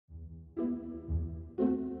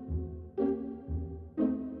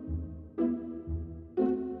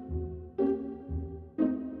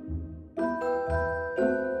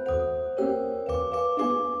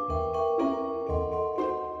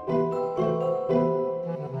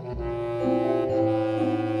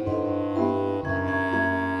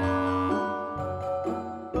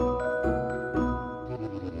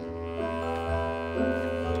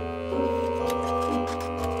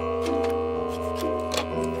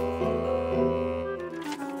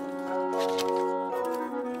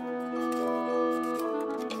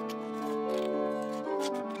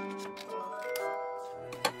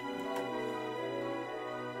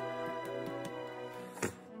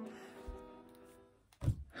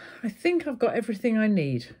I think I've got everything I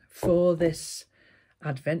need for this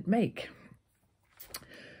Advent make.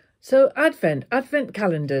 So Advent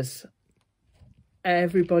calendars.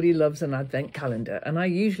 Everybody loves an Advent calendar, and I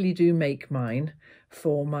usually do make mine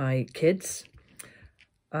for my kids.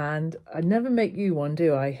 And I never make you one,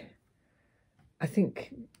 do I? I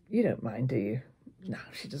think you don't mind, do you? No,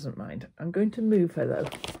 she doesn't mind. I'm going to move her, though.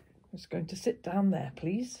 I'm just going to sit down there,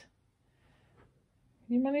 please.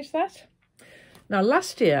 Can you manage that? Now,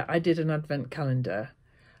 last year I did an Advent calendar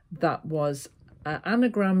that was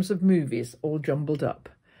anagrams of movies all jumbled up.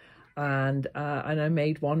 And I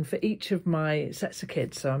made one for each of my sets of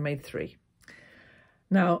kids, so I made 3.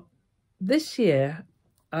 Now, this year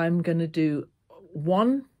I'm going to do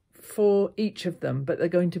one for each of them, but they're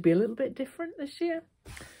going to be a little bit different this year.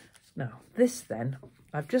 Now, this then,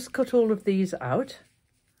 I've just cut all of these out,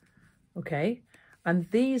 okay, and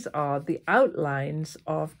these are the outlines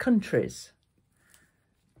of countries.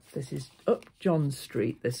 This is up John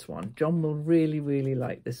Street, this one. John will really, really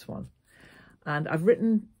like this one. And I've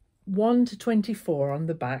written 1 to 24 on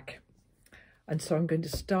the back, and so I'm going to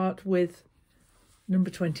start with number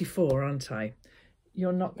 24, aren't I?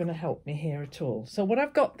 You're not going to help me here at all. So what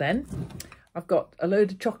I've got then, I've got a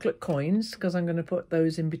load of chocolate coins, because I'm going to put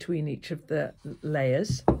those in between each of the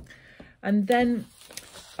layers. And then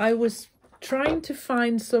I was trying to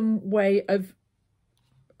find some way of,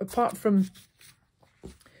 apart from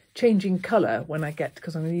changing colour when I get,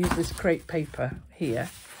 because I'm going to use this crepe paper here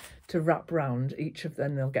to wrap round each of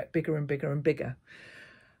them. They'll get bigger and bigger and bigger.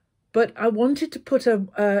 But I wanted to put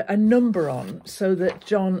a number on so that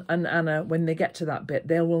John and Anna, when they get to that bit,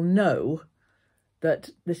 they will know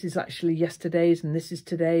that this is actually yesterday's and this is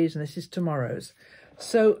today's and this is tomorrow's.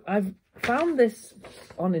 So I've found this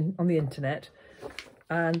on the internet,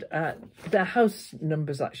 and they're house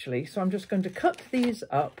numbers actually. So I'm just going to cut these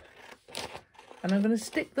up, and I'm going to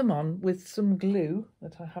stick them on with some glue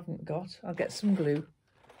that I haven't got. I'll get some glue.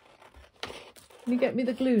 Can you get me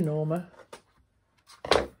the glue, Norma?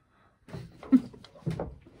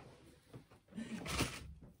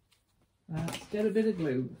 Let's get a bit of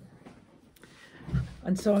glue.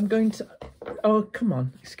 And so I'm going to... Oh, come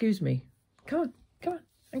on. Excuse me. Come on. Come on.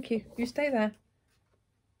 Thank you. You stay there.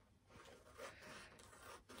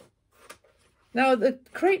 Now, the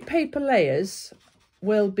crepe paper layers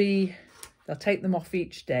will be... They'll take them off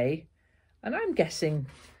each day. And I'm guessing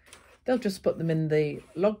they'll just put them in the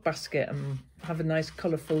log basket and have a nice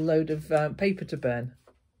colourful load of paper to burn.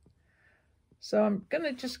 So I'm going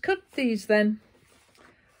to just cut these then.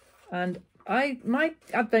 And my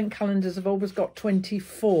Advent calendars have always got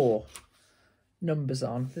 24 numbers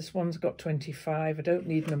on. This one's got 25. I don't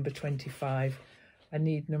need number 25. I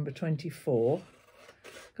need number 24.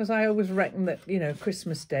 Because I always reckon that, you know,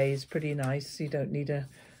 Christmas Day is pretty nice. You don't need an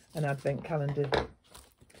Advent calendar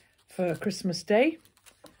for Christmas Day.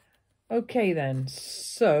 Okay then,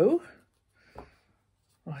 so...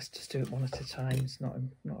 let's just do it one at a time. It's not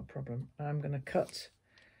a problem. I'm going to cut...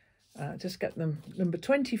 just get them number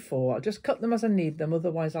 24. I'll just cut them as I need them,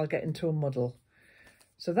 otherwise I'll get into a muddle.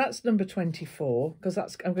 So that's number 24, because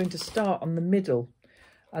I'm going to start on the middle,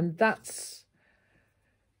 and that's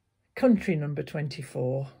country number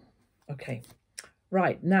 24. Okay,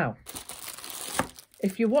 right, now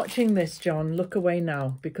if you're watching this, John, look away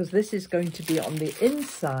now, because this is going to be on the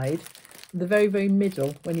inside, the very, very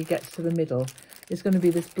middle. When he gets to the middle, is going to be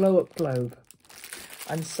this blow-up globe.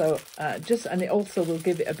 And so and it also will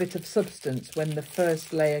give it a bit of substance when the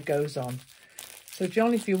first layer goes on. So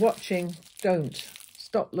John, if you're watching, don't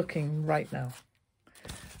stop looking right now.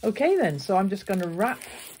 Okay then, so I'm just going to wrap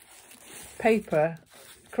paper,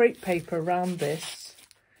 crepe paper around this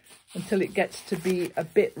until it gets to be a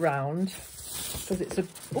bit round, because it's a,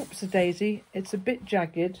 oops a daisy, it's a bit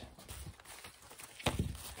jagged.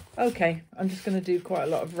 Okay, I'm just going to do quite a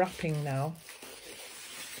lot of wrapping now.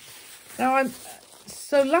 Now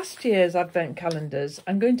so last year's Advent calendars,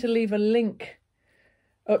 I'm going to leave a link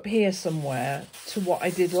up here somewhere to what I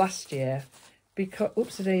did last year, because,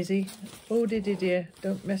 oops a daisy, oh dear,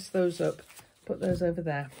 don't mess those up, put those over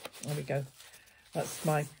there, there we go, that's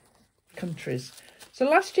my countries. So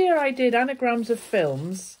last year I did anagrams of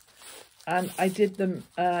films, and I did them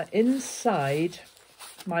inside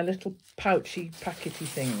my little pouchy packety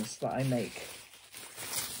things that I make.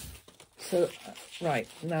 So right,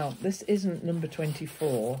 now this isn't number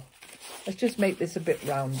 24. Let's just make this a bit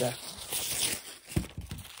rounder.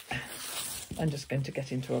 I'm just going to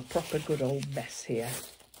get into a proper good old mess here.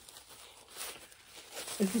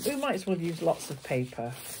 We might as well use lots of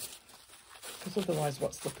paper, because otherwise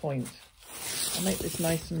what's the point? I'll make this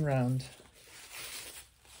nice and round.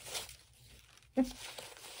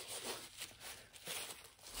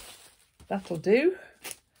 That'll do.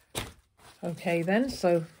 Okay then,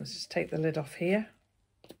 so let's just take the lid off here.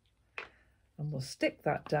 And we'll stick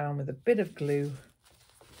that down with a bit of glue.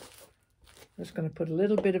 I'm just going to put a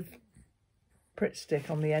little bit of Pritt stick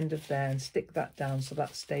on the end of there and stick that down so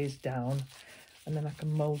that stays down. And then I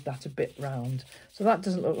can mould that a bit round. So that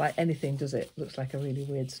doesn't look like anything, does it? Looks like a really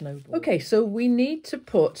weird snowball. Okay, so we need to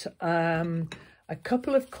put a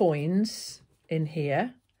couple of coins in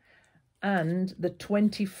here and the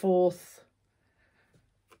 24th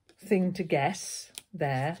thing to guess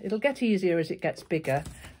there. It'll get easier as it gets bigger.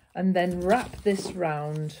 And then wrap this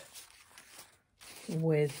round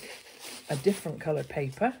with a different colour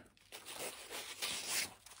paper.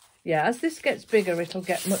 Yeah, as this gets bigger, it'll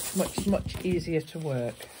get much easier to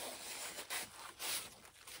work.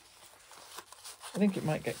 I think it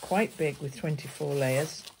might get quite big with 24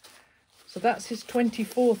 layers. So that's his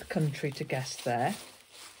 24th country to guess there.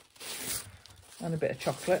 And a bit of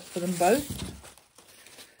chocolate for them both.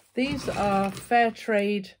 These are fair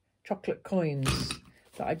trade chocolate coins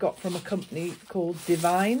that I got from a company called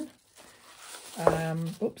Divine.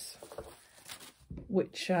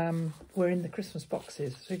 Which were in the Christmas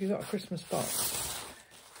boxes. So if you've got a Christmas box,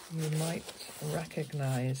 you might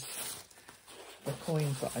recognise the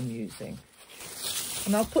coins that I'm using.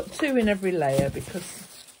 And I'll put 2 in every layer because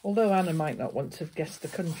although Anna might not want to guess the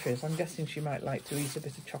countries, I'm guessing she might like to eat a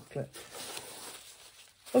bit of chocolate.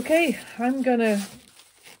 Okay, I'm going to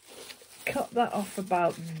cut that off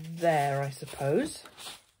about there, I suppose.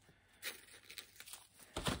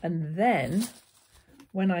 And then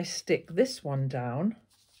when I stick this one down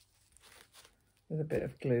with a bit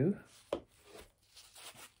of glue,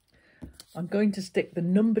 I'm going to stick the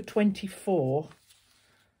number 24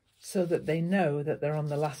 so that they know that they're on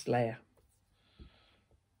the last layer.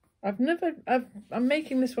 I'm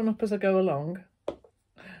making this one up as I go along,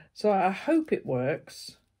 so I hope it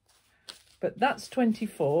works. But that's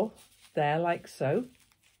 24 there, like so.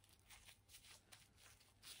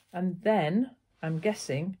 And then I'm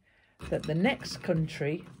guessing that the next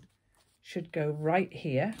country should go right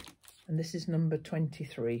here, and this is number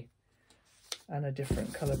 23, and a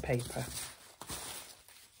different colour paper.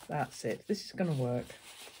 That's it. This is going to work.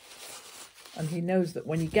 And he knows that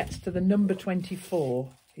when he gets to the number 24,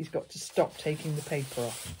 he's got to stop taking the paper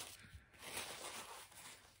off.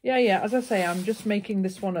 Yeah, as I say, I'm just making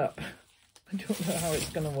this one up. I don't know how it's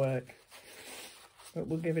going to work, but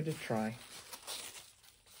we'll give it a try.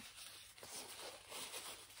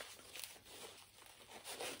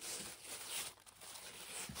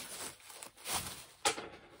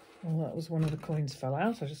 Well, that was one of the coins fell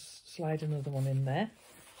out. I'll just slide another one in there.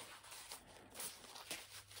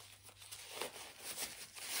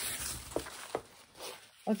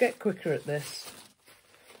 I'll get quicker at this,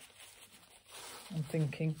 I'm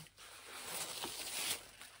thinking.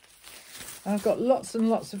 I've got lots and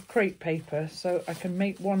lots of crepe paper, so I can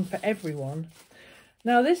make one for everyone.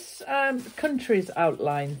 Now this countries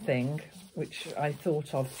outline thing, which I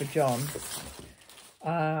thought of for John,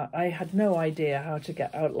 I had no idea how to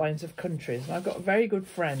get outlines of countries. And I've got a very good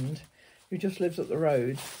friend who just lives up the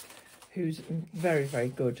road, who's very, very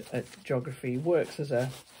good at geography, works as a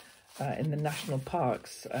in the national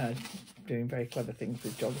parks, doing very clever things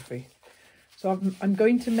with geography. So I'm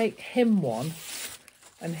going to make him one,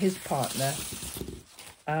 and his partner.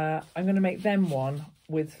 I'm going to make them one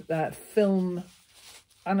with film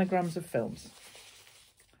anagrams of films,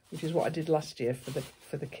 which is what I did last year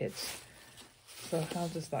for the kids. So how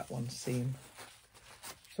does that one seem?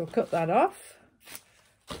 So I'll cut that off,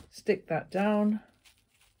 stick that down,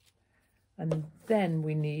 and then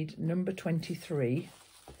we need number 23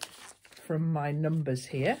 from my numbers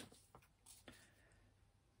here.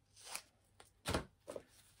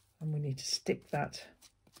 And we need to stick that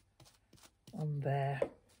on there.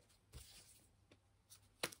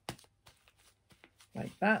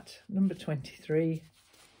 Like that, number 23.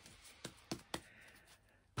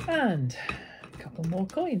 And a couple more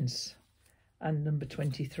coins. And number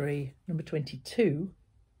 23, number 22,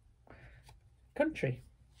 country.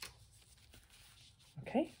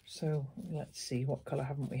 Okay, so let's see, what colour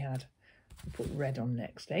haven't we had? We'll put red on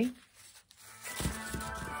next, eh?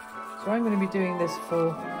 So I'm going to be doing this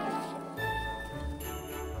for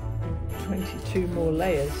 22 more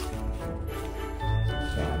layers. So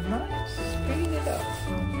I might speed it up.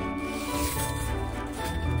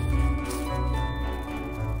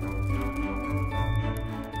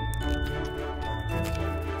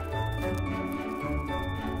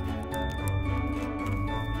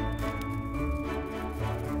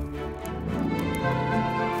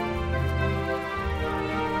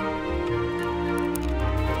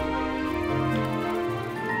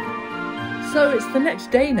 So it's the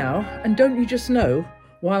next day now, and don't you just know,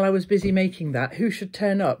 while I was busy making that, who should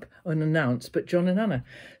turn up unannounced but John and Anna.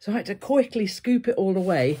 So I had to quickly scoop it all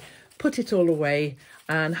away, put it all away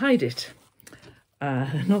and hide it.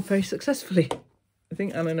 Not very successfully. I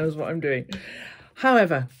think Anna knows what I'm doing.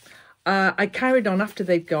 However, I carried on after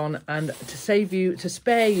they'd gone, and to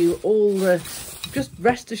spare you all the, just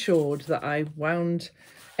rest assured that I wound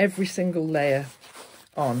every single layer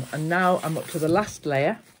on. And now I'm up to the last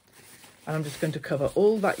layer. And I'm just going to cover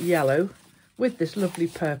all that yellow with this lovely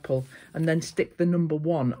purple and then stick the number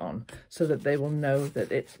 1 on so that they will know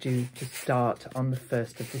that it's due to start on the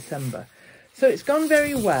 1st of December. So it's gone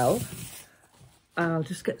very well. I'll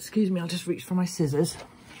just excuse me, I'll just reach for my scissors.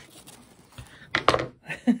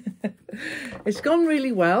 It's gone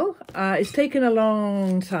really well. It's taken a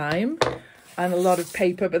long time and a lot of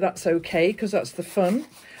paper, but that's okay because that's the fun.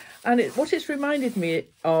 And what it's reminded me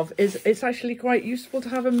of is it's actually quite useful to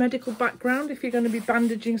have a medical background if you're going to be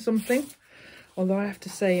bandaging something. Although I have to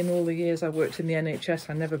say, in all the years I worked in the NHS,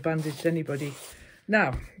 I never bandaged anybody.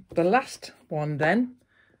 Now, the last one then.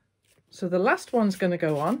 So the last one's going to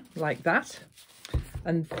go on like that.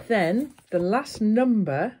 And then the last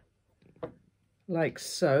number, like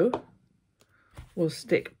so, will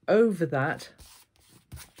stick over that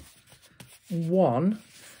 1.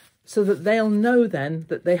 So that they'll know then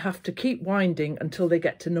that they have to keep winding until they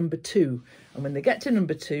get to number 2. And when they get to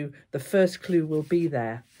number 2, the first clue will be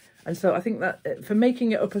there. And so I think that for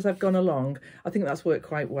making it up as I've gone along, I think that's worked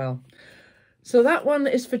quite well. So that one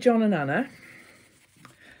is for John and Anna.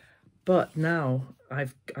 But now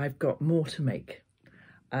I've got more to make.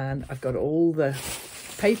 And I've got all the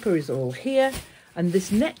paper is all here. And this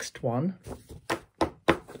next one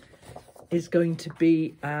is going to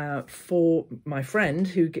be for my friend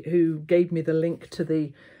who gave me the link to the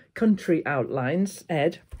country outlines,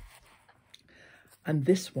 Ed. And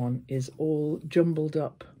this one is all jumbled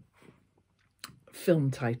up film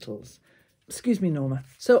titles. Excuse me, Norma.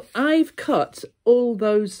 So I've cut all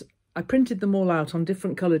those, I printed them all out on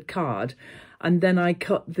different coloured card, and then I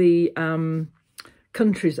cut the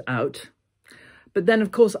countries out. But then,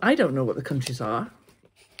 of course, I don't know what the countries are.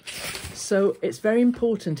 So it's very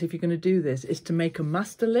important, if you're going to do this, is to make a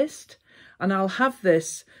master list. And I'll have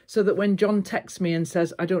this so that when John texts me and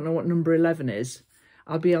says, I don't know what number 11 is,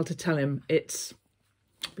 I'll be able to tell him it's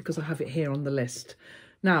because I have it here on the list.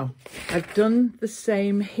 Now, I've done the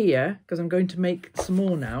same here because I'm going to make some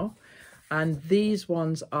more now. And these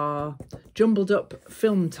ones are jumbled up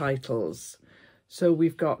film titles. So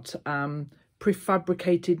we've got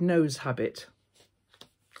Prefabricated Nose Habit.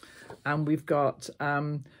 And we've got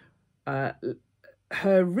Her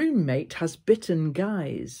Roommate Has Bitten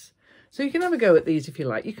Guys. So you can have a go at these if you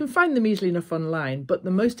like. You can find them easily enough online, but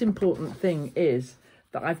the most important thing is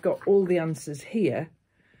that I've got all the answers here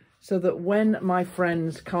so that when my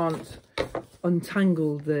friends can't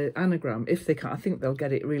untangle the anagram, if they can't, I think they'll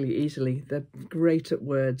get it really easily. They're great at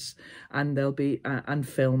words, and they'll be and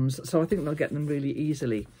films, so I think they'll get them really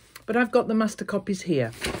easily. But I've got the master copies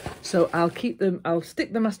here, so I'll keep them, I'll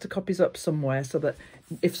stick the master copies up somewhere so that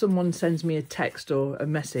if someone sends me a text or a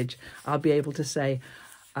message, I'll be able to say,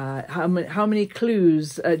 how many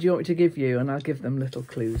clues do you want me to give you? And I'll give them little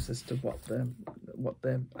clues as to what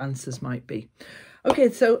the answers might be.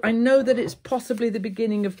 Okay, so I know that it's possibly the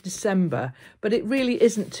beginning of December, but it really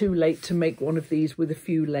isn't too late to make one of these with a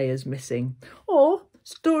few layers missing. Or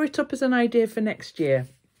store it up as an idea for next year.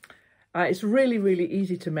 It's really, really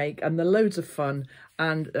easy to make, and they're loads of fun,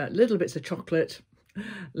 and little bits of chocolate,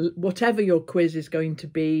 whatever your quiz is going to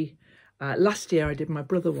be. Last year I did my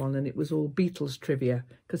brother one, and it was all Beatles trivia,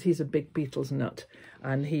 because he's a big Beatles nut,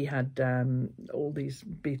 and he had all these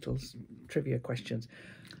Beatles trivia questions.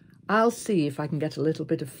 I'll see if I can get a little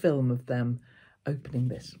bit of film of them opening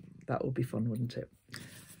this. That will be fun, wouldn't it?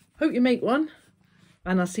 Hope you make one,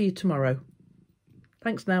 and I'll see you tomorrow.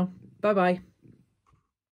 Thanks now. Bye-bye.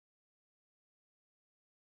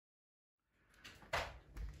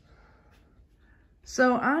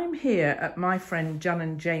 So I'm here at my friend Jan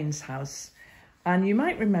and Jane's house, and you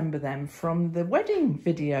might remember them from the wedding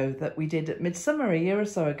video that we did at Midsummer a year or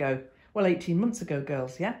so ago. Well, 18 months ago,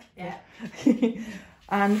 girls, yeah? Yeah.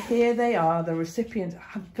 And here they are, the recipients.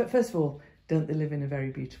 But first of all, don't they live in a very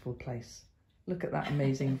beautiful place? Look at that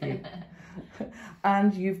amazing view.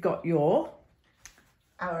 And you've got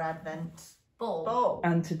our Advent ball.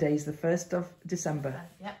 And today's the 1st of December.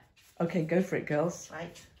 Yep. Okay, go for it, girls.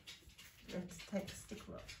 Right. Let's take the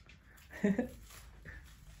sticker off.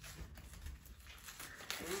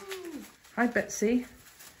 Hi, Betsy.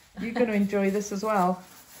 You're going to enjoy this as well.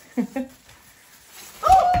 Oh!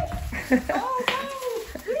 Oh,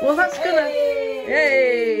 no! Well, that's gonna...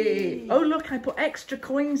 Yay! Oh, look, I put extra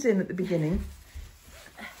coins in at the beginning.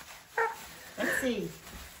 Let's see.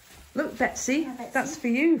 Look, Betsy, Betsy. that's for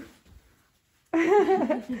you.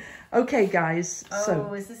 Okay, guys. Oh,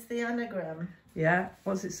 So, is this the anagram? yeah,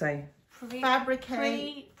 what does it say?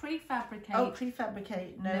 Fabricate. Prefabricate. Oh,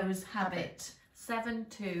 prefabricate knows habit.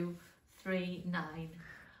 7239.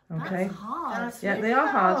 Okay. That's hard. That's Yeah, really they are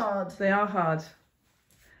hard. They are hard.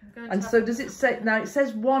 I'm going to And have so to does it put- say, now it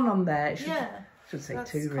says 1 on there. It Yeah. should say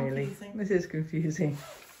That's 2 really. confusing. This is confusing.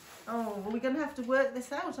 Oh, well, we're going to have to work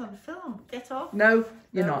this out on film. Get off. No,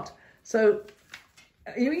 you're No. not. So,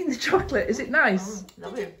 are you eating the chocolate? Is it nice?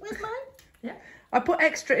 Lovely. Where's mine? I put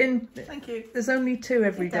extra in. Thank you. There's only 2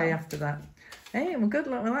 every Sit day down. after that. Hey, well, good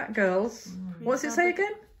luck with that, girls. What's it say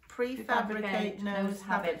again? Prefabricate knows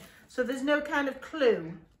habit. So there's no kind of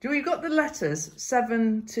clue. Do you got the letters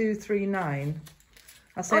 7239?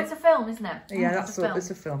 That's Oh, it. it's a film, isn't it? Yeah, It's that's a all. film. It's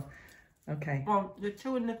a film. Okay, Well, the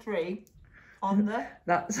 2 and the 3 on the.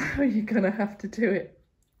 that's how you're gonna have to do it.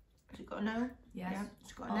 Has it got an O? Yes. Yeah.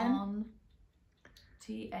 It's got an N. On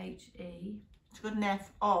THE It's got an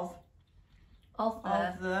F of of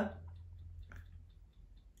the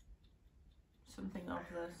something of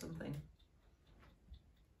the something.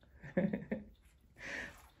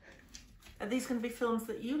 Are these going to be films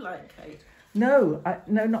that you like, Kate? No,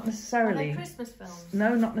 no, not Are they necessarily. Christmas films?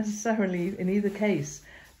 No, not necessarily. In either case,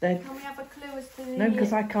 they're Can we have a clue as to the no,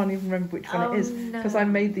 because I can't even remember which one Oh, it is because no. I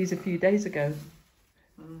made these a few days ago.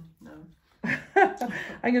 No.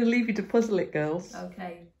 I'm going to leave you to puzzle it, girls.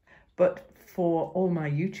 Okay. But for all my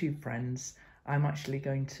YouTube friends, I'm actually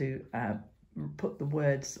going to put the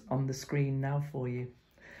words on the screen now for you.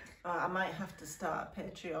 I might have to start a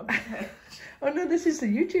Patreon page. Oh no, this is the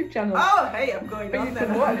YouTube channel. Oh, hey, I'm going But on you then.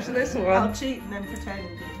 can watch this one. I'll cheat and then pretend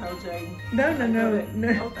and tell Jane. No, no, I no, got it.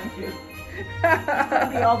 no. Oh, thank you. It's going to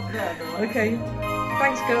be of there, though. Okay,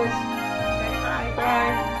 thanks, girls. Okay, bye.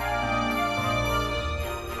 Bye.